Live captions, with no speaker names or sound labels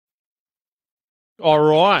All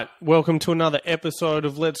right, welcome to another episode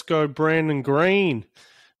of Let's Go Brandon Green.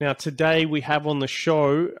 Now, today we have on the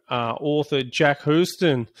show author Jack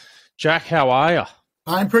Houston. Jack, how are you?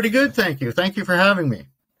 I'm pretty good, thank you. Thank you for having me.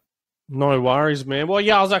 No worries, man. Well,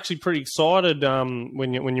 yeah, I was actually pretty excited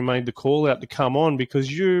when you made the call out to come on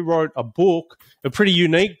because you wrote a book, a pretty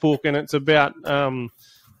unique book, and it's about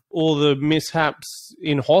all the mishaps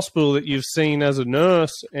in hospital that you've seen as a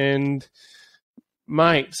nurse. And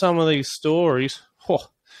mate, some of these stories.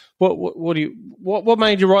 What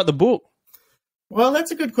made you write the book? Well,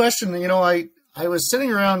 that's a good question. You know, I was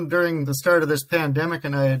sitting around during the start of this pandemic,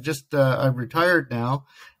 and I had just I've retired now,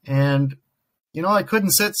 and you know, I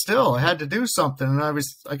couldn't sit still. I had to do something, and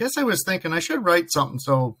I guess I was thinking I should write something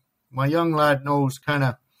so my young lad knows kind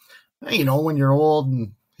of, you know, when you're old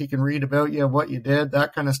and he can read about you, what you did,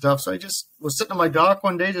 that kind of stuff. So I just was sitting on my dock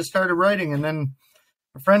one day, just started writing, and then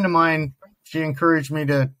a friend of mine, she encouraged me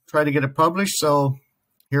to try to get it published. So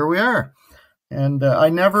here we are. And I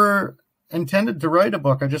never intended to write a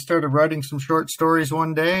book. I just started writing some short stories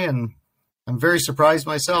one day, and I'm very surprised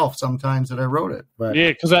myself sometimes that I wrote it. But yeah,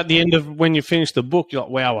 because at the end of when you finish the book, you're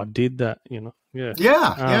like, wow, I did that, you know?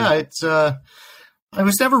 Yeah. It's, I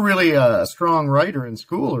was never really a strong writer in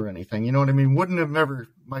school or anything. You know what I mean? Wouldn't have ever,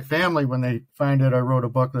 my family, when they find out I wrote a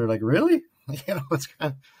book, they're like, really? You know, it's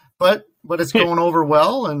kind of, but it's going over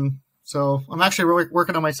well. And so I'm actually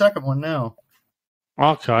working on my second one now.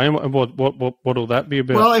 Okay, and what'll that be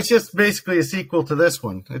about? Well, it's just basically a sequel to this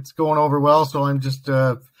one. It's going over well, so I'm just,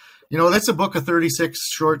 you know, that's a book of 36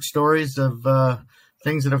 short stories of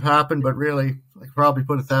things that have happened, but really, I could probably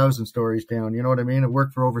put 1,000 stories down. You know what I mean? I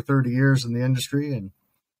worked for over 30 years in the industry, and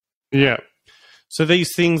yeah. So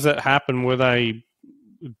these things that happen, were they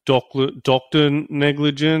doctor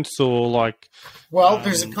negligence or like? Well,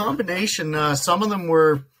 there's a combination. Some of them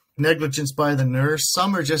were negligence by the nurse.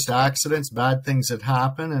 Some are just accidents, bad things that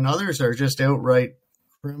happen, and others are just outright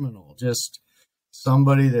criminal. Just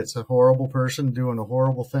somebody that's a horrible person doing a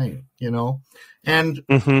horrible thing, you know? And,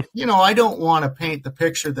 you know, I don't want to paint the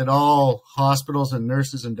picture that all hospitals and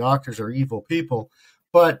nurses and doctors are evil people,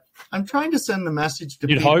 but I'm trying to send the message to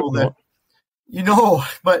people that, you know,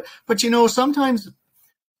 but, you know, sometimes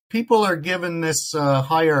people are given this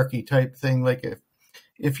hierarchy type thing. Like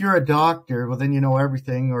if you're a doctor, well, then you know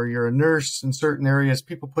everything, or you're a nurse in certain areas,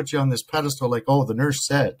 people put you on this pedestal like, oh, the nurse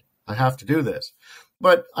said, I have to do this.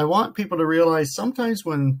 But I want people to realize sometimes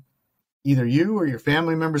when either you or your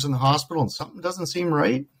family members in the hospital and something doesn't seem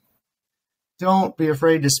right, don't be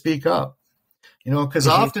afraid to speak up. You know, because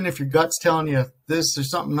often if your gut's telling you there's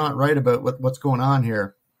something not right about what's going on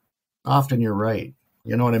here, often you're right.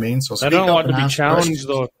 You know what I mean? So they don't like to be challenged,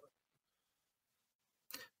 though.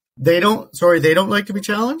 They don't like to be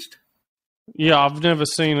challenged? Yeah, I've never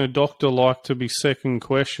seen a doctor like to be second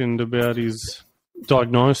questioned about his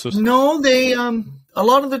diagnosis. No, they a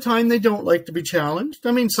lot of the time they don't like to be challenged.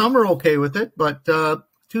 I mean, some are okay with it, but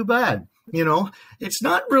too bad. You know, it's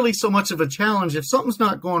not really so much of a challenge. If something's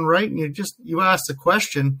not going right and you ask the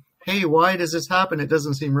question, hey, why does this happen? It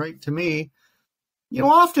doesn't seem right to me. You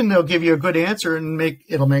know, often they'll give you a good answer and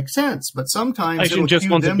it'll make sense. But sometimes they just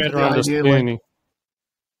want a better understanding.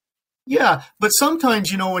 Yeah, but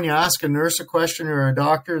sometimes, you know, when you ask a nurse a question or a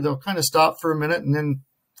doctor, they'll kind of stop for a minute and then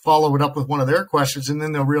follow it up with one of their questions, and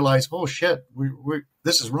then they'll realize, oh, shit,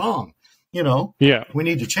 this is wrong. You know, yeah, we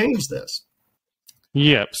need to change this.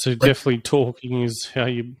 Yeah, so definitely talking is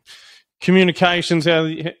communications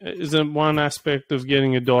is one aspect of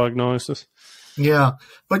getting a diagnosis. Yeah,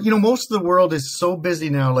 but, you know, most of the world is so busy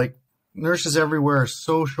now, like nurses everywhere are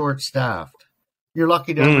so short-staffed. You're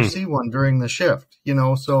lucky to ever see one during the shift, you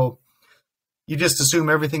know, so you just assume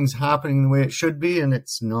everything's happening the way it should be, and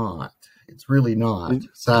it's not. It's really not,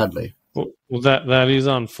 sadly. Well, that is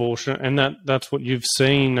unfortunate, and that's what you've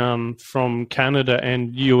seen from Canada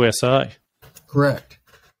and USA. Correct.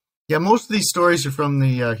 Yeah, most of these stories are from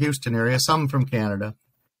the Houston area, some from Canada.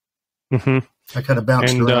 I kind of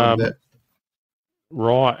bounced around a bit.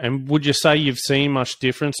 Right, and would you say you've seen much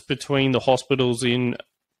difference between the hospitals in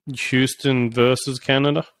Houston versus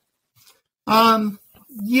Canada?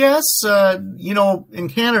 Yes, you know, in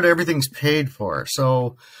Canada, everything's paid for.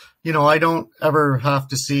 So, you know, I don't ever have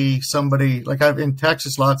to see somebody like in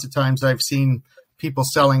Texas. Lots of times I've seen people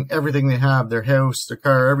selling everything they have, their house, their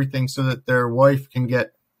car, everything, so that their wife can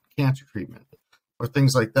get cancer treatment or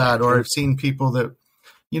things like that. Or I've seen people that,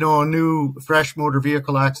 you know, a new fresh motor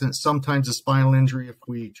vehicle accident, sometimes a spinal injury, if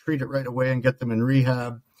we treat it right away and get them in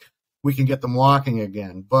rehab, we can get them walking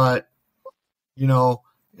again. But, you know,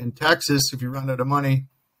 in Texas, if you run out of money,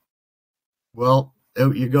 well,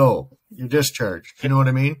 out you go. You're discharged. You know what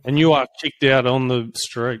I mean? And you are kicked out on the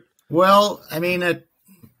street. Well, I mean,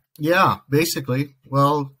 basically.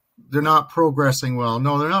 Well, they're not progressing well.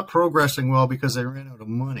 No, they're not progressing well because they ran out of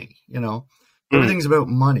money. Everything's about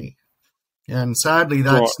money. And sadly,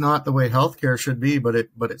 that's not the way healthcare should be, but it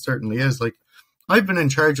certainly is. Like, I've been in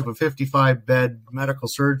charge of a 55-bed medical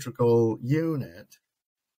surgical unit.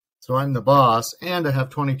 So I'm the boss, and I have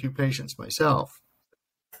 22 patients myself.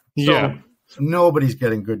 Yeah. So nobody's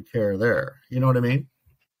getting good care there. You know what I mean?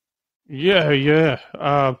 Yeah.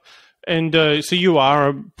 So you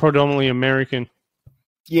are predominantly American?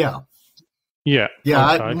 Yeah. Yeah.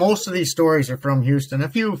 Yeah, okay. Most of these stories are from Houston, a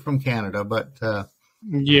few from Canada, but...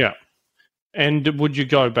 yeah. And would you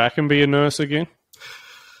go back and be a nurse again?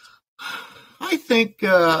 I think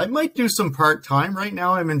I might do some part-time. Right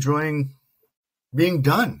now I'm enjoying being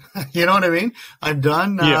done. You know what I mean? I'm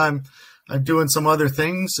done. Yeah. I'm doing some other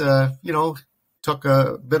things. Took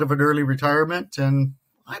a bit of an early retirement, and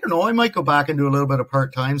I don't know, I might go back and do a little bit of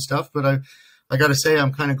part-time stuff, but I got to say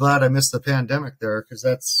I'm kind of glad I missed the pandemic there, because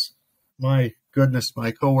that's, my goodness,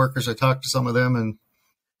 my coworkers, I talked to some of them, and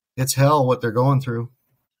it's hell what they're going through.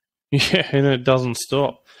 Yeah, and it doesn't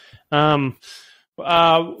stop. Well,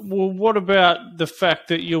 what about the fact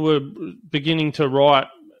that you were beginning to write,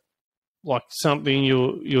 like something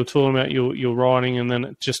you're talking about, you're writing, and then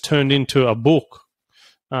it just turned into a book?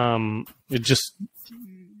 So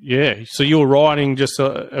you were writing just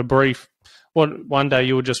a brief. One day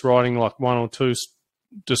you were just writing like one or two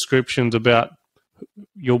descriptions about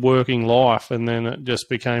your working life, and then it just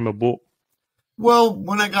became a book. Well,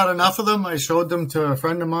 when I got enough of them, I showed them to a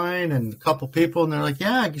friend of mine and a couple people, and they're like,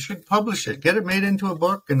 yeah, you should publish it. Get it made into a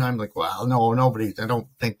book. And I'm like, well, no, I don't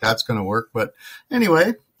think that's going to work. But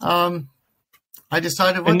anyway, I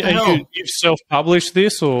decided, what the hell? You've self-published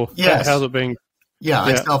this, or yes. How's it being? Yeah,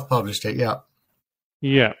 I self-published it, yeah.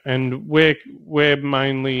 Yeah, and where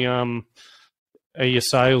mainly are your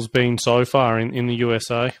sales been so far in the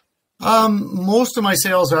USA? Most of my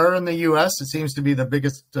sales are in the U.S. It seems to be the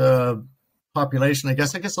biggest population, I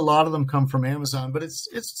guess. I guess a lot of them come from Amazon, but it's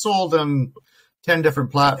sold on 10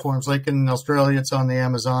 different platforms. Like in Australia, it's on the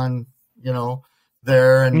Amazon,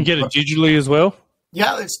 there. And you get it digitally as well?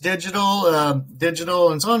 Yeah, it's digital, and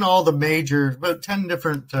it's on all the major, about 10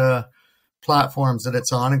 different platforms that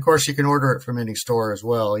it's on. Of course, you can order it from any store as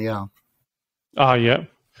well, yeah. Oh, yeah.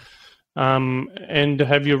 And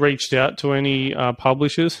have you reached out to any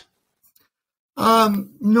publishers?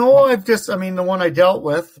 No, the one I dealt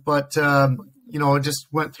with, but, I just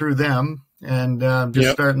went through them and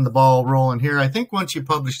starting the ball rolling here. I think once you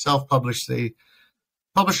self-publish, the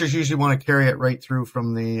publishers usually want to carry it right through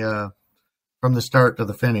from the start to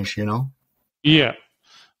the finish, Yeah.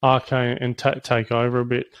 Okay, and take over a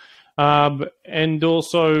bit. And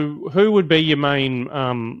also, who would be your main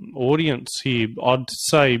audience here? I'd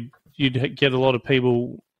say you'd get a lot of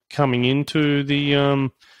people coming into the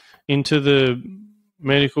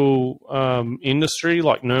medical industry,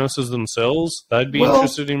 like nurses themselves. They'd be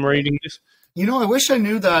interested in reading this. I wish I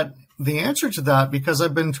knew the answer to that, because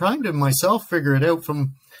I've been trying to myself figure it out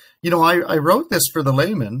from, I wrote this for the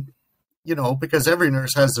layman, because every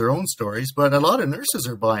nurse has their own stories, but a lot of nurses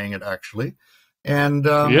are buying it actually. And,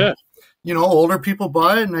 older people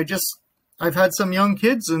buy it, and I've had some young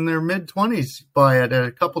kids in their mid-20s buy it,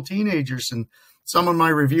 a couple teenagers, and some of my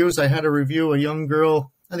reviews, I had a review, a young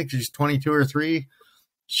girl, I think she's 22 or 3.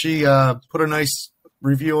 She put a nice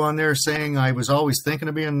review on there saying, I was always thinking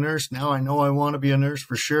of being a nurse. Now I know I want to be a nurse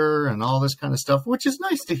for sure, and all this kind of stuff, which is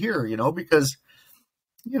nice to hear, because,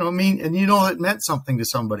 it meant something to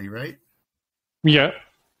somebody, right? Yeah.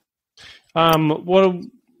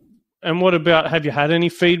 What about, have you had any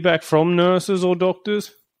feedback from nurses or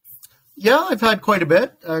doctors? Yeah, I've had quite a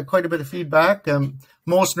bit of feedback.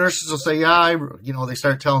 Most nurses will say, they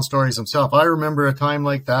start telling stories themselves. I remember a time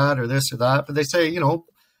like that, or this or that, but they say,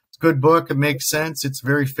 it's a good book. It makes sense. It's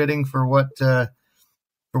very fitting for what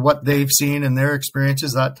they've seen in their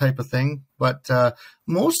experiences, that type of thing. But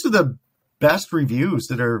most of the best reviews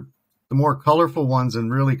that are the more colorful ones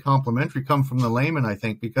and really complimentary come from the layman, I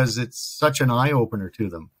think, because it's such an eye opener to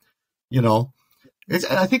them.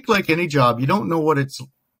 I think like any job, you don't know what it's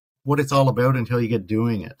all about until you get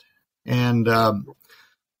doing it. And, I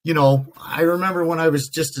remember when I was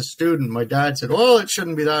just a student, my dad said, well, it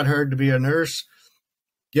shouldn't be that hard to be a nurse.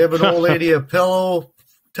 Give an old lady a pillow,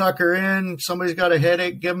 tuck her in. Somebody's got a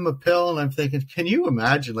headache, give them a pill. And I'm thinking, can you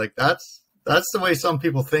imagine? Like, that's the way some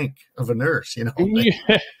people think of a nurse, Yeah.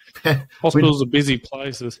 Hospitals are busy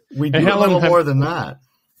places. We do a little more than that.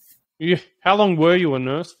 Yeah. How long were you a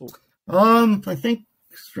nurse for? I think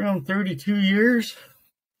it's around 32 years.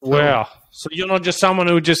 Wow. So you're not just someone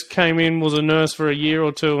who just came in, was a nurse for a year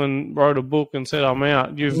or two, and wrote a book and said, "I'm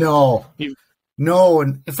out." No.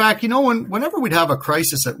 And in fact, whenever we'd have a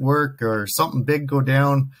crisis at work or something big go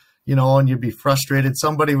down, and you'd be frustrated,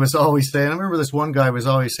 somebody was always saying, I remember this one guy was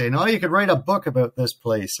always saying, "Oh, you could write a book about this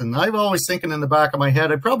place." And I'm always thinking in the back of my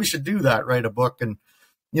head, I probably should do that, write a book. And,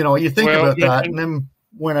 you think about that. And then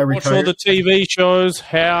when I retired, watch all the TV shows,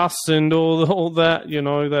 House, and all that.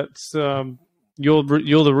 That's you're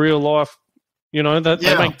the real life. They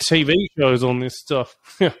make TV shows on this stuff.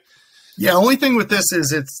 Yeah. Only thing with this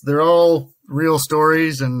is they're all real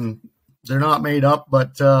stories and they're not made up,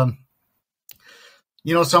 but some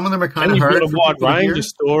of them are kind of hard. You've got a wide range of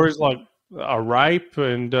stories, like a rape,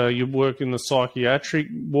 and you work in the psychiatric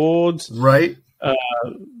wards, right?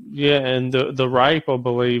 And the rape, I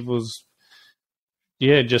believe, was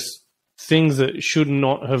just things that should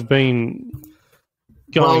not have been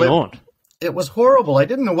going on. It was horrible. I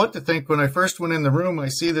didn't know what to think when I first went in the room. I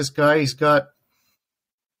see this guy, he's got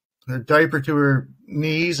her diaper to her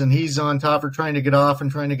knees, and he's on top of her trying to get off and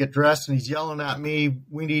trying to get dressed, and he's yelling at me,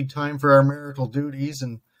 "We need time for our marital duties."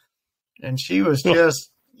 And she was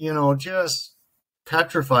just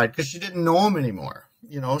petrified because she didn't know him anymore.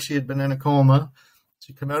 She had been in a coma.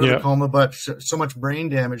 She came out of the coma, but so much brain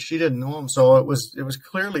damage, she didn't know him. So it was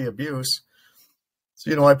clearly abuse.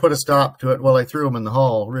 So, I put a stop to it. Well, I threw him in the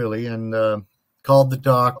hall, really, and called the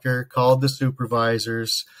doctor, called the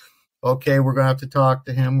supervisors. Okay, we're going to have to talk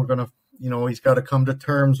to him. We're going to, he's got to come to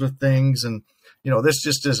terms with things. And, this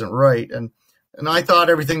just isn't right. And I thought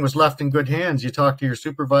everything was left in good hands. You talk to your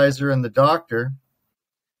supervisor and the doctor,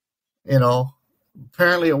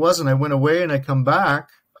 apparently it wasn't. I went away and I come back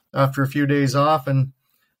after a few days off, and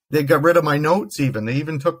they got rid of my notes even. They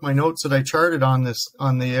even took my notes that I charted on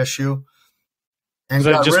the issue. And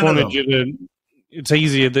they just wanted you to. It's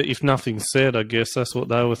easier that if nothing's said, I guess that's what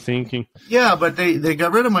they were thinking. Yeah, but they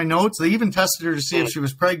got rid of my notes. They even tested her to see if she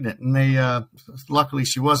was pregnant, and they luckily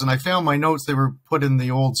she wasn't. I found my notes; they were put in the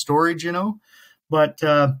old storage, But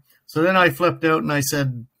so then I flipped out and I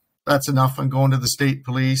said, "That's enough. I'm going to the state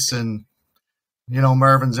police." And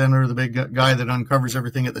Marvin Zenner, the big guy that uncovers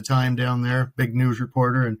everything at the time down there, big news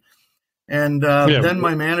reporter, and then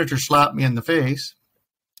my manager slapped me in the face.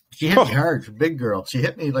 She hit me hard. She's a big girl. She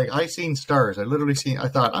hit me like I seen stars. I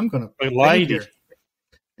thought, I'm going to faint here.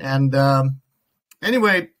 And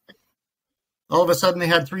anyway, all of a sudden they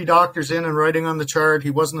had 3 doctors in and writing on the chart. He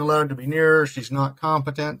wasn't allowed to be near her. She's not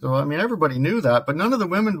competent. Well, everybody knew that, but none of the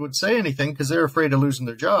women would say anything because they're afraid of losing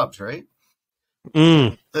their jobs, right?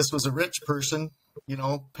 This was a rich person,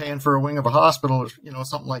 paying for a wing of a hospital,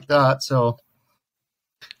 something like that. So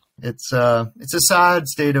it's a sad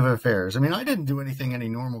state of affairs. I didn't do anything any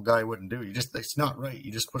normal guy wouldn't do. It's not right.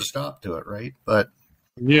 You just put a stop to it, right? But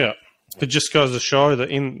yeah, it just goes to show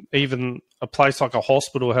that in even a place like a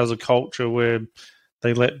hospital has a culture where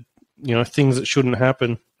they let things that shouldn't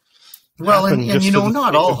happen. Well, and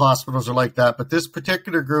not all hospitals are like that, but this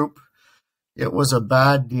particular group, it was a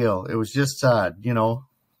bad deal. It was just sad,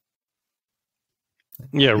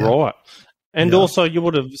 Yeah, right. And also, you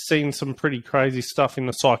would have seen some pretty crazy stuff in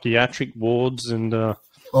the psychiatric wards, and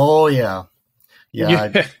oh yeah.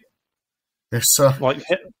 There's like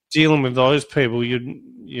dealing with those people,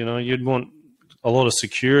 you'd want a lot of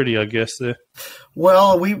security, I guess. There.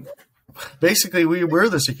 Well, we were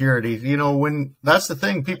the security. When that's the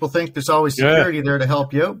thing, people think there's always security there to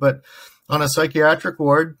help you out, but on a psychiatric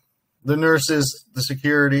ward, the nurse is the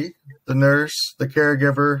security, the nurse, the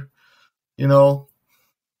caregiver.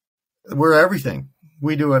 We're everything.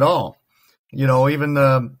 We do it all. Even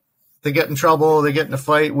they get in trouble, they get in a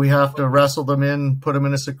fight, we have to wrestle them in, put them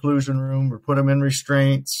in a seclusion room or put them in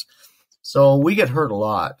restraints. So we get hurt a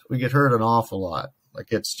lot. We get hurt an awful lot. Like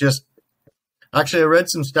it's just, actually I read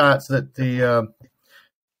some stats that the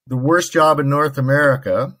worst job in North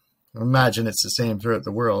America, I imagine it's the same throughout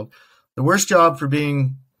the world, the worst job for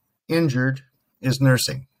being injured is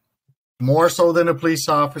nursing. More so than a police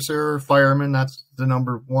officer or fireman. That's the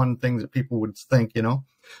number one thing that people would think,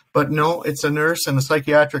 But no, it's a nurse, and a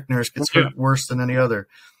psychiatric nurse gets hurt worse than any other,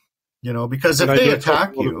 because if they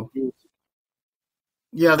attack you,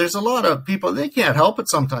 there's a lot of people, they can't help it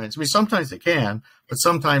sometimes. Sometimes they can, but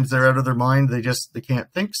sometimes they're out of their mind. They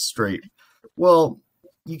can't think straight. Well,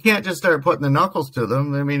 you can't just start putting the knuckles to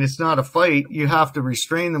them. It's not a fight. You have to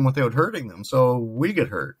restrain them without hurting them. So we get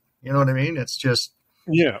hurt. You know what I mean? It's just,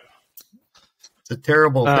 it's a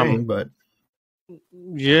terrible thing, but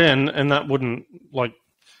and that wouldn't, like,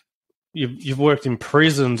 you've worked in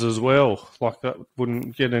prisons as well, like that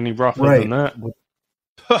wouldn't get any rougher than that.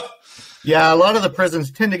 Yeah, a lot of the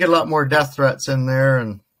prisons tend to get a lot more death threats in there,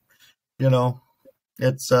 and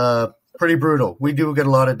it's pretty brutal. We do get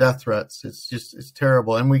a lot of death threats. It's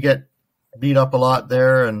terrible. And we get beat up a lot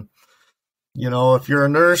there. And, if you're a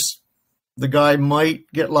nurse, the guy might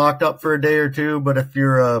get locked up for a day or two. But if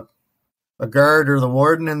you're a guard or the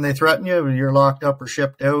warden and they threaten you, you're locked up or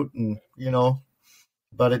shipped out. And,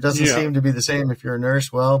 but it doesn't seem to be the same if you're a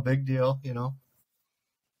nurse. Well, big deal,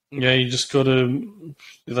 Yeah, you just got to,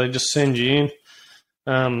 they just send you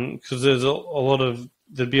in. Because there's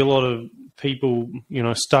there'd be a lot of people,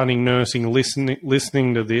 studying nursing,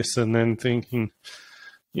 listening to this and then thinking,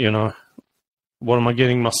 what am I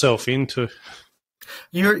getting myself into?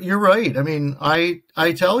 You're right. I mean, I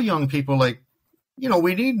tell young people, like,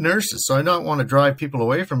 we need nurses, so I don't want to drive people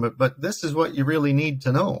away from it, but this is what you really need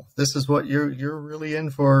to know. This is what you're really in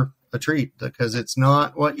for a treat, because it's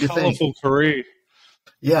not what you think. Colorful career.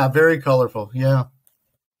 Yeah, very colorful. Yeah.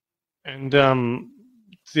 And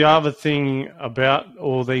the other thing about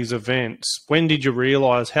all these events, when did you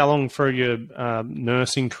realize, how long through your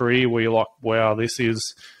nursing career were you like, wow, this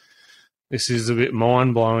is a bit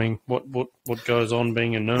mind blowing? What goes on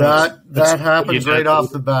being a nurse? That happens right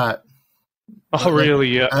off the bat. Oh, really?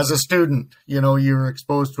 Yeah. As a student, you're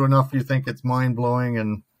exposed to enough, you think it's mind blowing,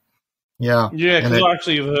 and yeah. Yeah, because I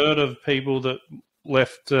actually have heard of people that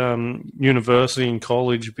left university and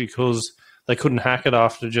college because they couldn't hack it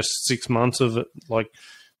after just 6 months of it. Like,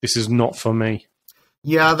 this is not for me.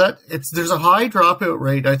 Yeah, there's a high dropout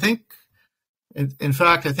rate. I think, in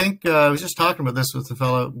fact, I was just talking about this with the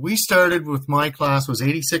fellow. We started with, my class was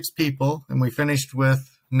 86 people, and we finished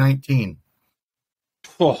with 19.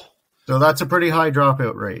 Oh. So that's a pretty high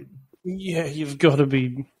dropout rate. Yeah, you've got to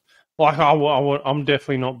be like, I'm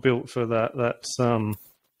definitely not built for that. That's I'm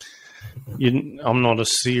not a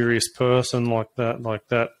serious person like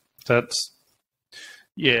that. That's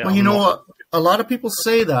yeah. Well, what? A lot of people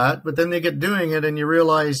say that, but then they get doing it, and you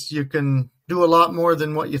realize you can do a lot more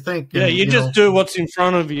than what you think. Yeah, and, you just do what's in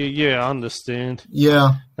front of you. Yeah, I understand.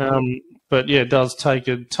 Yeah. But yeah, it does take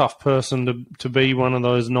a tough person to be one of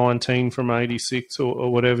those 19 from 86 or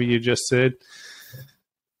whatever you just said.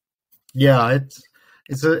 Yeah,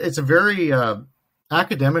 it's a very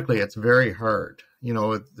academically, it's very hard.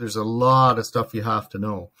 There's a lot of stuff you have to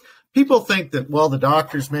know. People think that, well, the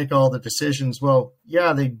doctors make all the decisions. Well,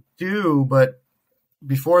 yeah, they do, but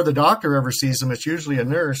before the doctor ever sees them, it's usually a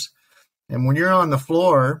nurse. And when you're on the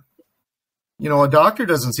floor, a doctor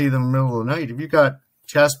doesn't see them in the middle of the night. If you've got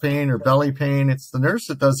chest pain or belly pain, it's the nurse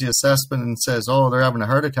that does the assessment and says, oh, they're having a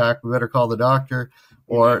heart attack, we better call the doctor.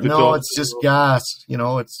 Or no, it's just gas.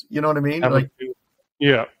 It's, you know what I mean?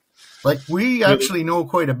 Yeah. Like, we actually know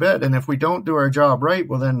quite a bit, and if we don't do our job right,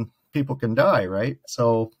 well, then people can die, right?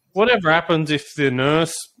 So whatever happens, if the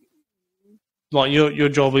nurse, like, your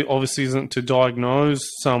job obviously isn't to diagnose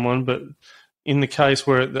someone, but in the case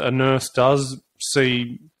where a nurse does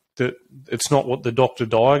see that it's not what the doctor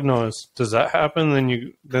diagnosed, does that happen?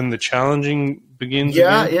 Then the challenging begins.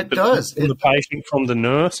 Yeah, again, it does. From the patient, from the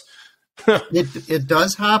nurse. It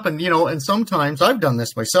does happen, and sometimes I've done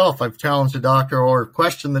this myself. I've challenged a doctor or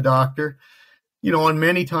questioned the doctor, and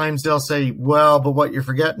many times they'll say, well, but what you're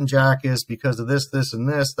forgetting, Jack, is because of this, this, and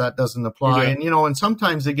this, that doesn't apply. Yeah. And, and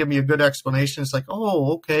sometimes they give me a good explanation. It's like,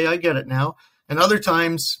 oh, okay, I get it now. And other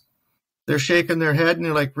times they're shaking their head and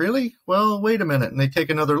they're like, really? Well, wait a minute. And they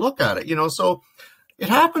take another look at it, so it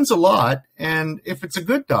happens a lot. And if it's a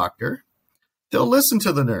good doctor, they'll listen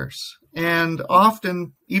to the nurse. And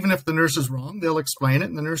often, even if the nurse is wrong, they'll explain it,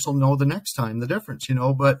 and the nurse will know the next time the difference,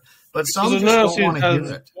 But some just don't want to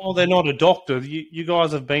hear it. Well, they're not a doctor. You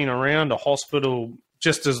guys have been around a hospital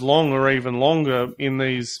just as long or even longer in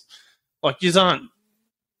these. Like, you aren't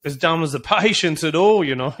as dumb as the patients at all,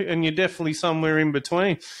 and you're definitely somewhere in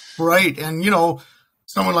between. Right. And,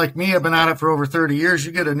 someone like me, I've been at it for over 30 years.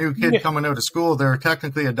 You get a new kid coming out of school, they're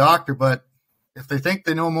technically a doctor, but if they think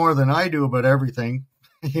they know more than I do about everything,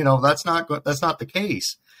 that's not the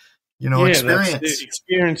case.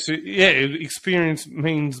 Experience. Experience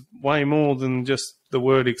means way more than just the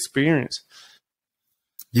word experience.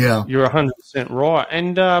 Yeah, you're 100% right.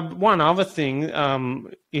 And one other thing,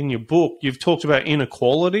 in your book, you've talked about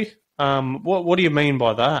inequality. What do you mean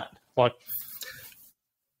by that?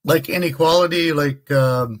 Like inequality,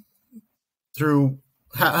 through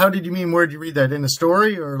how did you mean? Where did you read that, in a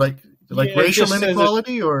story, or like racial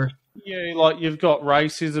inequality, or? Yeah, like you've got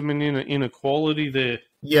racism and inequality there.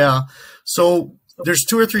 Yeah. So there's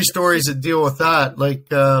 2 or 3 stories that deal with that. Like,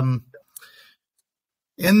 there's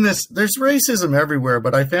racism everywhere,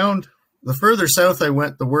 but I found the further south I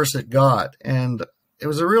went, the worse it got. And it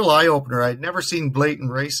was a real eye opener. I'd never seen blatant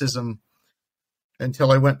racism until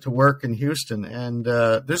I went to work in Houston. And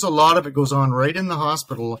there's a lot of it goes on right in the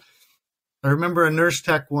hospital. I remember a nurse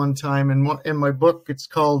tech one time in my book. It's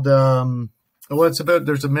called it's about.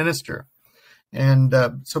 There's a minister, and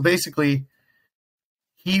so basically,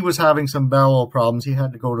 he was having some bowel problems. He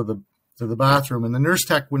had to go to the bathroom, and the nurse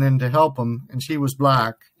tech went in to help him, and she was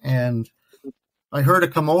black, and I heard a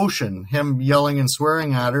commotion, him yelling and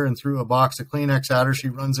swearing at her, and threw a box of Kleenex at her. She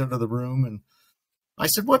runs out of the room, and I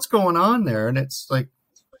said, "What's going on there?" And it's like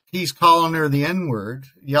he's calling her the N-word,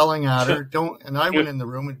 yelling at her. And I went in the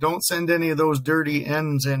room and don't send any of those dirty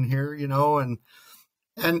N's in here,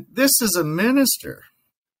 and this is a minister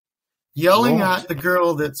yelling at the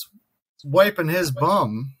girl that's wiping his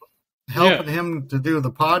bum, helping him to do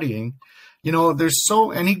the pottying.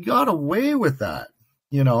 And he got away with that,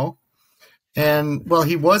 and well,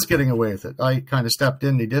 he was getting away with it. I kind of stepped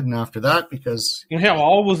in. He didn't after that because how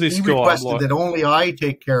old was this guy? He requested that only I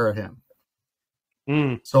take care of him.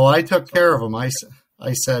 So I took care of him. I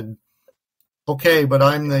said, okay, but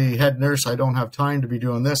I'm the head nurse. I don't have time to be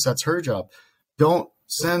doing this. That's her job. Don't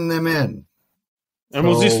send them in. And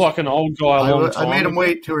was this like an old guy a long time I made him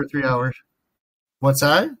wait 2 or 3 hours. What's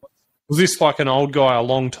that? Was this like an old guy a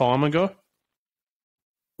long time ago?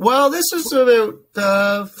 Well, this is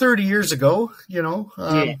about 30 years ago,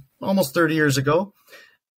 almost 30 years ago.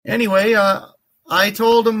 Anyway, I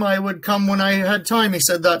told him I would come when I had time. He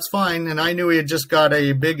said, that's fine. And I knew he had just got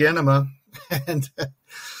a big enema. And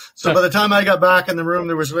so by the time I got back in the room,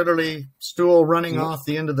 there was literally stool running off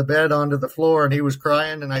the end of the bed onto the floor, and he was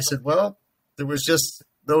crying. And I said, well, there was just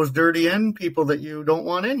those dirty end people that you don't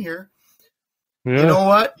want in here. Yeah. You know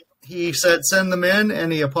what? He said, send them in.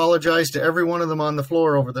 And he apologized to every one of them on the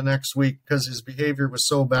floor over the next week because his behavior was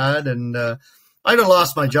so bad. And I'd have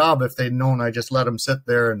lost my job if they'd known I just let him sit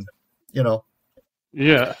there and,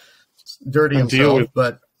 dirty himself.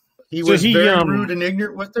 But he was very rude and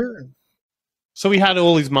ignorant with her. So he had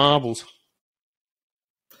all his marbles.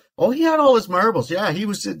 Oh, he had all his marbles. Yeah, he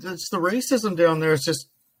was. It's the racism down there.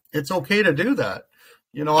 It's okay to do that.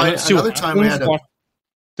 Another time we had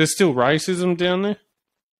there's still racism down there?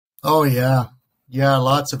 Oh, yeah. Yeah,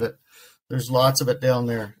 lots of it. There's lots of it down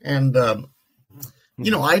there. And,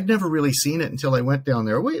 I'd never really seen it until I went down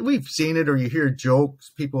there. We've seen it, or you hear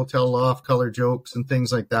jokes. People tell off-color jokes and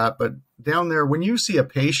things like that. But down there, when you see a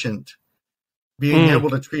patient being able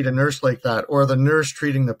to treat a nurse like that, or the nurse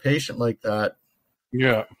treating the patient like that,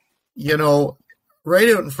 right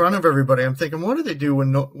out in front of everybody, I'm thinking, what do they do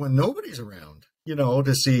when nobody's around,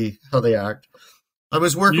 to see how they act? I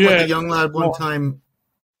was working with a young lad one time.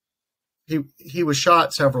 He was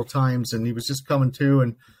shot several times, and he was just coming to,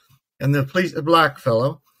 and a black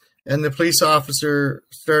fellow, and the police officer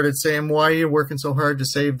started saying, why are you working so hard to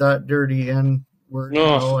save that dirty N-word?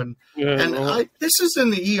 This is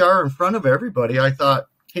in the ER in front of everybody. I thought,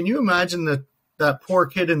 can you imagine that poor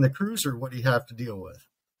kid in the cruiser, what he have to deal with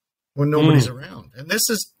when nobody's around? And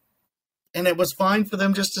it was fine for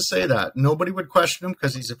them just to say that. Nobody would question him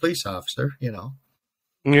because he's a police officer,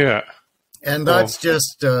 Yeah. And that's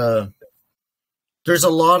just, there's a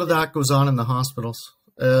lot of that goes on in the hospitals,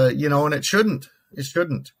 and it shouldn't. It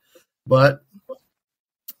shouldn't. But,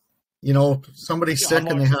 somebody's sick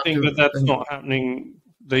and they have to. That's not happening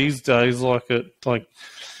these days.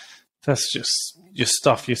 That's just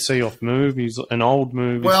stuff you see off movies and old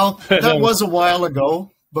movies. Well, that was a while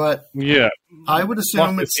ago, but I would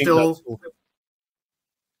assume it's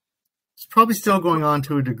probably still going on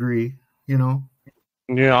to a degree,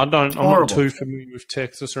 Yeah, I'm not too familiar with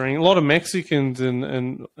Texas or anything. A lot of Mexicans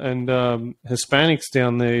and Hispanics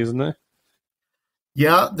down there, isn't there?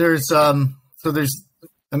 Yeah, there's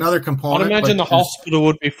another component. I'd imagine the hospital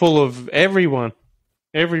would be full of everyone,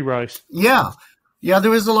 every race. Yeah, there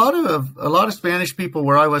was a lot of Spanish people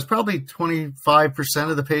where I was. Probably 25%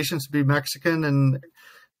 of the patients would be Mexican, and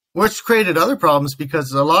which created other problems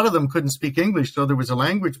because a lot of them couldn't speak English, so there was a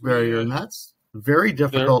language barrier, and that's very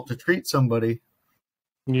difficult to treat somebody.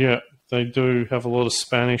 Yeah, they do have a lot of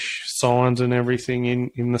Spanish signs and everything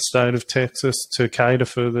in the state of Texas to cater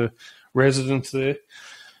for the residents there.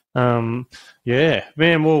 Yeah,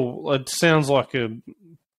 man. Well, it sounds like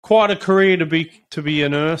quite a career to be a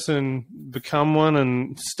nurse and become one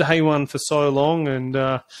and stay one for so long. And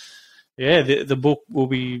the book will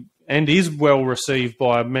be and is well received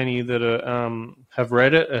by many that have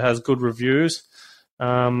read it. It has good reviews.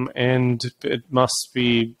 And it must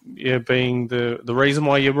be being the reason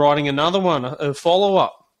why you're writing another one, a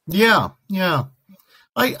follow-up. Yeah.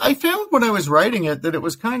 I found when I was writing it that it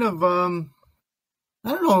was kind of,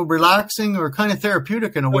 relaxing or kind of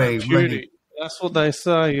therapeutic in a way. That's what they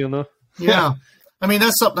say, Yeah. I mean,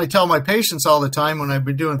 that's something I tell my patients all the time when I've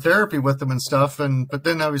been doing therapy with them and stuff. But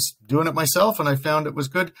then I was doing it myself and I found it was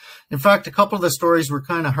good. In fact, a couple of the stories were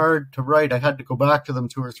kind of hard to write. I had to go back to them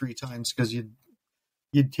 2 or 3 times because you'd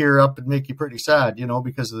tear up and make you pretty sad,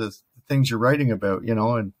 because of the things you're writing about,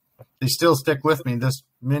 and they still stick with me this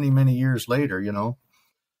many, many years later,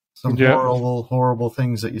 some horrible, horrible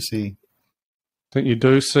things that you see. That you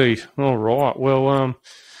do see. All right. Well,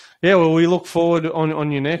 we look forward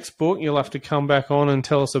on your next book. You'll have to come back on and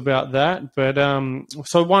tell us about that. But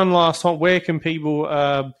so one last time, where can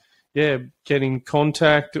people, get in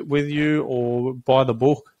contact with you or buy the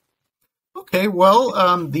book? Okay, well,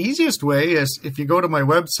 the easiest way is if you go to my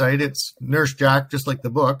website, it's Nurse Jack, just like the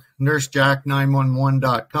book,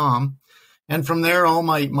 nursejack911.com. And from there, all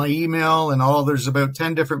my email and there's about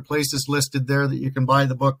 10 different places listed there that you can buy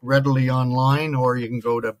the book readily online, or you can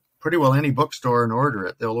go to pretty well any bookstore and order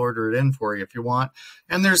it. They'll order it in for you if you want.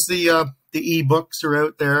 And there's the e-books are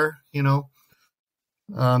out there,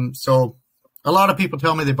 So a lot of people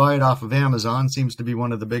tell me they buy it off of Amazon, seems to be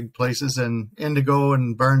one of the big places, and Indigo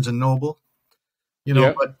and Barnes and Noble,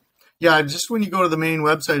 But yeah, just when you go to the main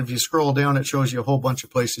website, if you scroll down, it shows you a whole bunch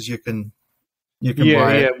of places you can buy it.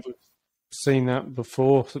 Yeah, we've seen that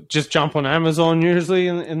before. So just jump on Amazon usually,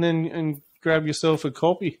 and then grab yourself a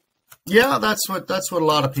copy. Yeah, that's what a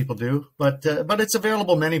lot of people do, but it's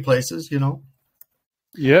available many places,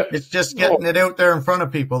 Yeah, it's just getting it out there in front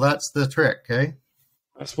of people. That's the trick, okay?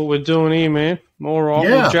 That's what we're doing here, man. All right,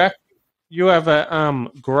 yeah. Well, Jack, you have a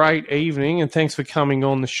great evening, and thanks for coming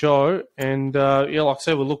on the show. And like I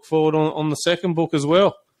said, we'll look forward on the second book as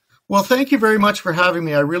well. Well, thank you very much for having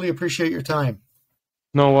me. I really appreciate your time.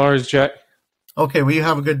 No worries, Jack. Okay, well, you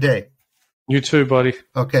have a good day. You too, buddy.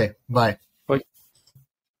 Okay, bye.